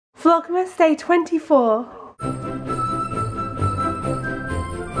Vlogmas day 24.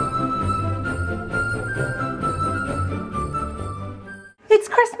 It's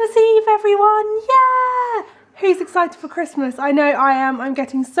Christmas Eve, everyone! Yeah! Who's excited for Christmas? I know I am. I'm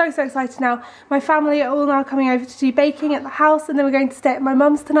getting so excited now. My family are all now coming over to do baking at the house, and then we're going to stay at my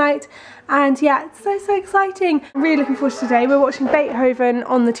mum's tonight. And yeah, it's so exciting. I'm really looking forward to today. We're watching Beethoven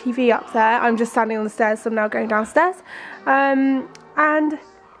on the TV up there. I'm just standing on the stairs, so I'm now going downstairs. And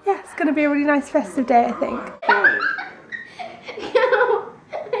yeah, it's going to be a really nice festive day, I think.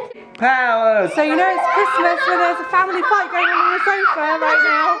 Powers! So you know it's Christmas when there's a family fight going on the sofa right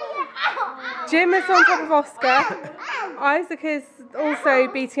now. Jim is on top of Oscar. Isaac is also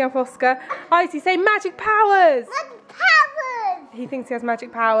beating up Oscar. Isaac, say magic powers! Magic powers! He thinks he has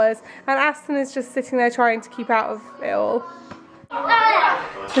magic powers. And Aston is just sitting there trying to keep out of it all.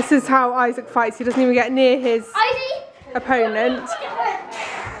 This is how Isaac fights. He doesn't even get near his opponent.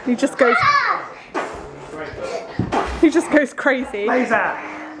 He just goes crazy. Laser!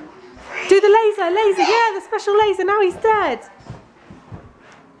 Do the laser, yeah, the special laser. Now he's dead.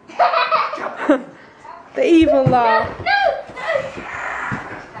 The evil laugh.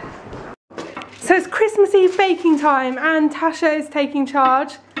 So it's Christmas Eve baking time, and Tasha is taking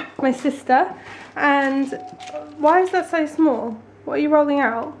charge, my sister. And why is that so small? What are you rolling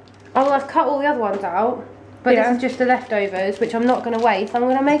out? Oh, well, I've cut all the other ones out. But yeah. This is just the leftovers, which I'm not going to waste. I'm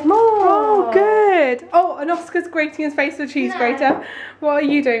going to make more. Oh, good. Oh, and Oscar's grating his face with a cheese grater. What are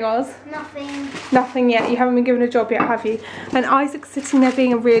you doing, Oz? Nothing. Nothing yet. You haven't been given a job yet, have you? And Isaac's sitting there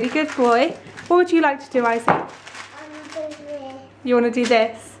being a really good boy. What would you like to do, Isaac? You want to do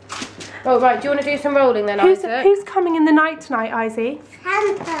this? Oh, right. Do you want to do some rolling then, Isaac? Who's coming in the night tonight, Isaac?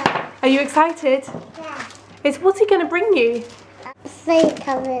 Santa. Are you excited? Yeah. What's he going to bring you? Sleep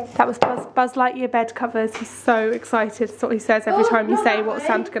covers. That was Buzz Lightyear bed covers. He's so excited. That's what he says every time you say what's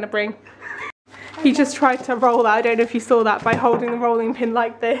Santa going to bring. He just tried to roll that. I don't know if you saw that, by holding the rolling pin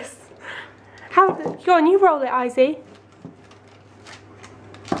like this. Go on, you roll it, Izzy.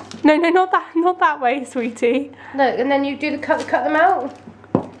 No, not that way, sweetie. Look, and then you do the cut them out.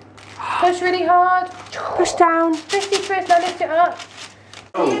 Push really hard. Push down. Twist, now lift it up.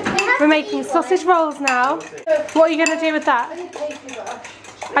 We're making sausage rolls now. What are you going to do with that?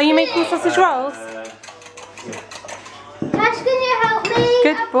 Are you making sausage rolls? Cash, can you help me?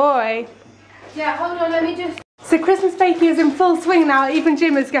 Good boy. Yeah, hold on, let me just... So Christmas baking is in full swing now. Even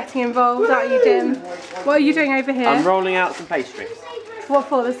Jim is getting involved, aren't you, Jim? What are you doing over here? I'm rolling out some pastry. What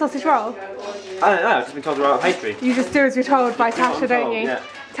for? The sausage roll? I don't know, I've just been told to roll out pastry. You just do as you're told by Tasha, don't you? Yeah.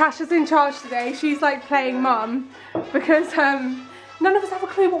 Tasha's in charge today. She's like playing mum because none of us have a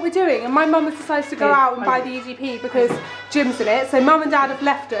clue what we're doing, and my mum has decided to go out and buy the EGP because Jim's in it. So mum and dad have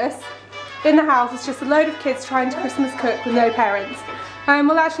left us in the house. It's just a load of kids trying to Christmas cook with no parents.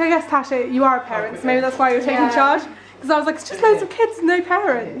 Well, actually, I guess Tasha, you are a parent, so maybe that's why you're taking charge. Because I was like, it's just loads of kids and no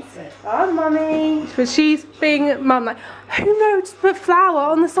parents. Oh, mummy. But she's being mum, like, who knows to put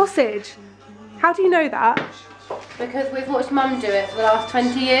flour on the sausage? How do you know that? Because we've watched Mum do it for the last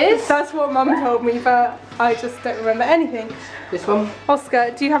 20 years. That's what Mum told me, but I just don't remember anything. This one?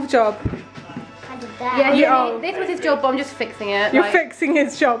 Oscar, do you have a job? Yeah, this was his job, but I'm just fixing it. You're fixing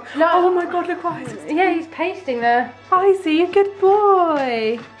his job? No. Oh my god, look what Isaac's doing. Yeah, he's pasting there. Isaac, you're a good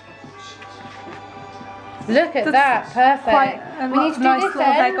boy. Look at that, perfect. We need to do nice little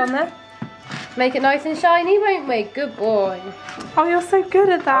egg on there. Make it nice and shiny, won't we? Good boy. Oh, you're so good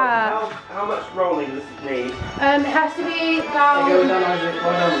at that. How much rolling does it need? It has to be about... Well done, Isaac,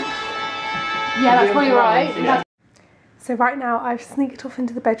 well done. Yeah, that's probably right. So right now I've sneaked off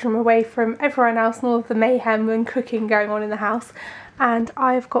into the bedroom away from everyone else and all of the mayhem and cooking going on in the house, and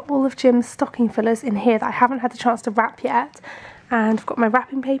I've got all of Jim's stocking fillers in here that I haven't had the chance to wrap yet, and I've got my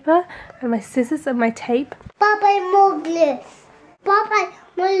wrapping paper and my scissors and my tape. Bye-bye, more glue. Bye-bye,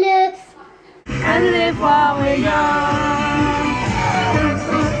 more glue. And live while we're young.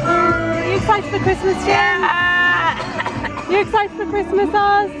 Are you excited for Christmas, Jim? You excited for Christmas,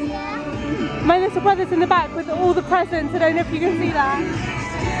 Oz? My little brother's in the back with all the presents. I don't know if you can see that.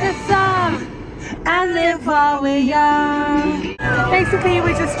 The song, and live while we're young. Basically,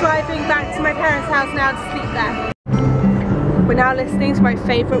 we're just driving back to my parents' house now to sleep there. We're now listening to my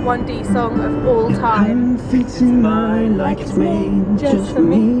favourite 1D song of all time. Like it's made just for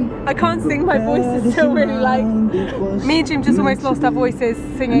me. I can't sing, my voice is still really like... Me and Jim just almost lost our voices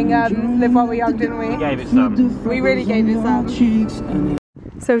singing Live While We're Young, didn't we? We gave it some. We really gave it some.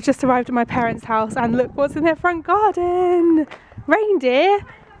 So we've just arrived at my parents' house, and look what's in their front garden. Reindeer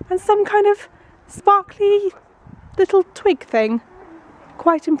and some kind of sparkly little twig thing.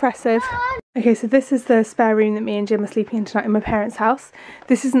 quite impressive. Okay, so this is the spare room that me and Jim are sleeping in tonight in my parents' house.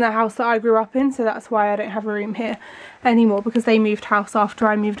 This isn't the house that I grew up in, so that's why I don't have a room here anymore, because they moved house after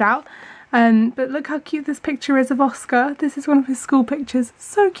I moved out. But look how cute this picture is of Oscar. This is one of his school pictures.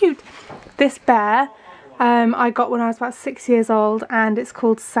 So cute. This bear I got when I was about 6 years old, and it's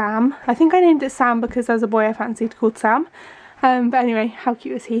called Sam. I think I named it Sam because there was a boy I fancied called Sam. But anyway, how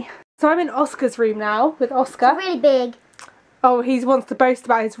cute is he? So I'm in Oscar's room now with Oscar. It's really big. Oh, he wants to boast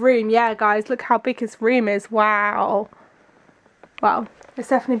about his room. Yeah, guys, look how big his room is. Wow. Wow. It's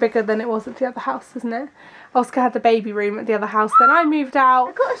definitely bigger than it was at the other house, isn't it? Oscar had the baby room at the other house. Then I moved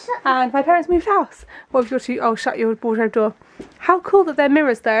out and my parents moved house. What have you got to... Oh, shut your wardrobe door. How cool that they're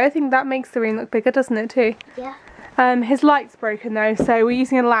mirrors, though. I think that makes the room look bigger, doesn't it, too? Yeah. His light's broken, though, so we're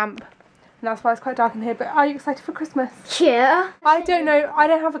using a lamp. And that's why it's quite dark in here. But are you excited for Christmas? Yeah. I don't know. I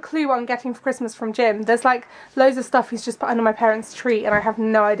don't have a clue what I'm getting for Christmas from Jim. There's like loads of stuff he's just put under my parents' tree and I have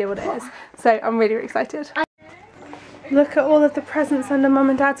no idea what it is. So I'm really, really excited. Look at all of the presents under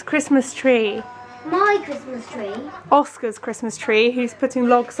Mum and Dad's Christmas tree. My Christmas tree. Oscar's Christmas tree, who's putting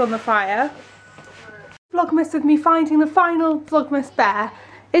logs on the fire. Vlogmas with me finding the final Vlogmas bear.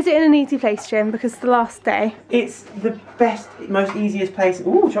 Is it in an easy place, Jim? Because it's the last day. It's the best, most easiest place.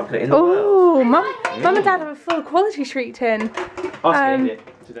 Ooh, chocolate in the world. Oh, Mum and Dad have a full quality treat tin. Oscar ate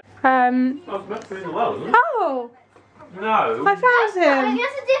it today. Oh, it's the best in the world, isn't it? oh! No. I found him.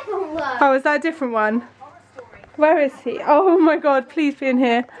 That's a different one. Oh, is that a different one? Where is he? Oh my god, please be in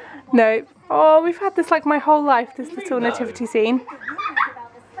here. Nope. Oh, we've had this like my whole life, this little nativity scene.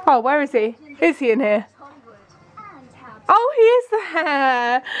 Oh, where is he? Is he in here? Oh, he is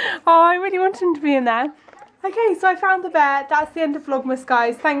there. Oh, I really wanted him to be in there. Okay, so I found the bear. That's the end of Vlogmas,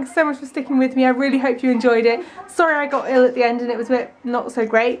 guys. Thanks so much for sticking with me. I really hope you enjoyed it. Sorry I got ill at the end and it was a bit not so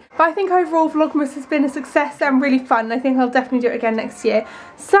great. But I think overall Vlogmas has been a success and really fun. I think I'll definitely do it again next year.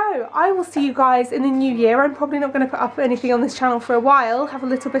 So I will see you guys in the new year. I'm probably not going to put up anything on this channel for a while. Have a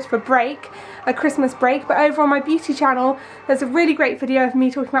little bit of a break, a Christmas break. But over on my beauty channel, there's a really great video of me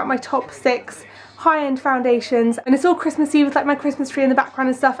talking about my top 6 high-end foundations, and it's all Christmassy with like my Christmas tree in the background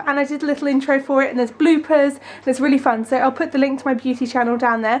and stuff, and I did a little intro for it and there's bloopers and it's really fun. So I'll put the link to my beauty channel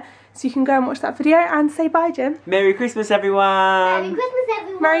down there so you can go and watch that video and say bye, Jim. Merry Christmas, everyone. Merry Christmas,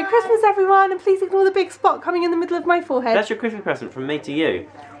 everyone. Merry Christmas, everyone, and please ignore the big spot coming in the middle of my forehead. That's your Christmas present from me to you.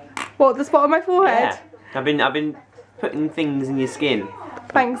 What, the spot on my forehead? Yeah. I've been putting things in your skin.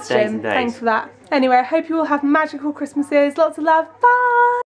 Thanks, Days Jim. and days. Thanks for that. Anyway, I hope you all have magical Christmases. Lots of love. Bye.